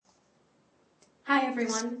Hi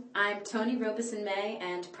everyone, I'm Toni Robison-May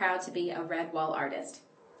and proud to be a Red Wall artist.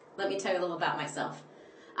 Let me tell you a little about myself.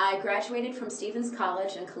 I graduated from Stevens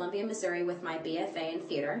College in Columbia, Missouri with my BFA in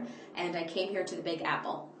theater, and I came here to the Big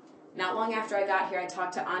Apple. Not long after I got here, I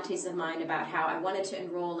talked to aunties of mine about how I wanted to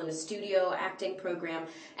enroll in a studio acting program,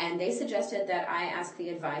 and they suggested that I ask the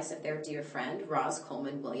advice of their dear friend, Roz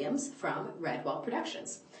Coleman-Williams from Red Wall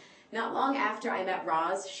Productions. Not long after I met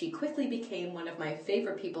Roz, she quickly became one of my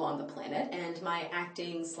favorite people on the planet and my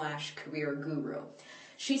acting/career guru.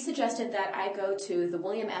 She suggested that I go to the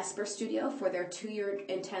William Esper studio for their 2-year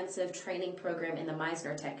intensive training program in the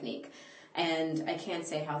Meisner technique. And I can't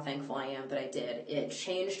say how thankful I am, but I did. It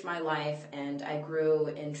changed my life and I grew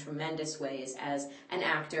in tremendous ways as an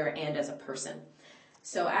actor and as a person.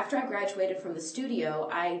 So after I graduated from the studio,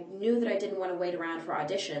 I knew that I didn't want to wait around for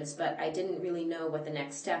auditions, but I didn't really know what the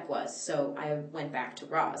next step was, so I went back to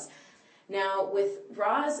Roz. Now, with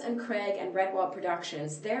Roz and Craig and Red Wall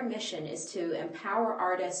Productions, their mission is to empower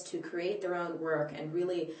artists to create their own work and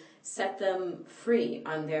really set them free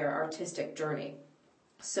on their artistic journey.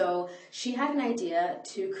 So she had an idea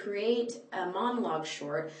to create a monologue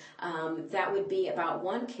short that would be about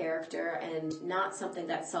one character and not something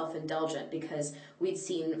that's self-indulgent, because we'd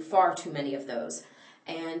seen far too many of those.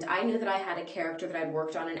 And I knew that I had a character that I'd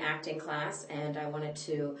worked on in acting class and I wanted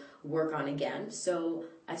to work on again. So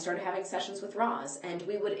I started having sessions with Roz, and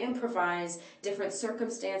we would improvise different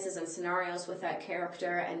circumstances and scenarios with that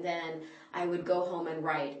character, and then I would go home and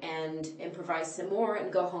write and improvise some more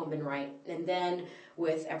and go home and write. And then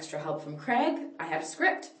with extra help from Craig, I had a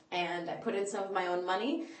script and I put in some of my own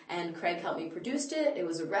money and Craig helped me produce it. It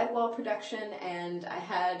was a Red Wall production and I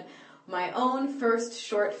had my own first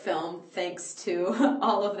short film thanks to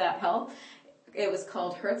all of that help. It was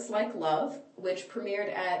called Hurts Like Love, which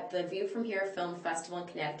premiered at the View From Here Film Festival in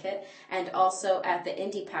Connecticut and also at the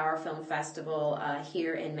Indie Power Film Festival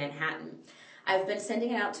here in Manhattan. I've been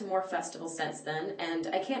sending it out to more festivals since then, and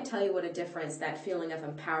I can't tell you what a difference that feeling of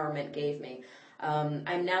empowerment gave me.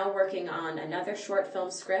 I'm now working on another short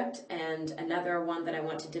film script and another one that I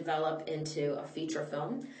want to develop into a feature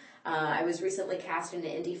film. I was recently cast in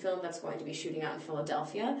an indie film that's going to be shooting out in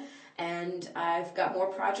Philadelphia, and I've got more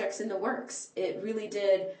projects in the works. It really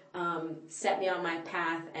did set me on my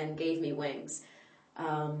path and gave me wings.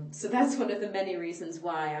 So that's one of the many reasons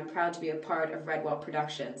why I'm proud to be a part of Red Wall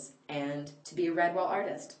Productions and to be a Red Wall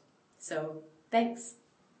artist. So thanks.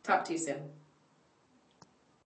 Talk to you soon.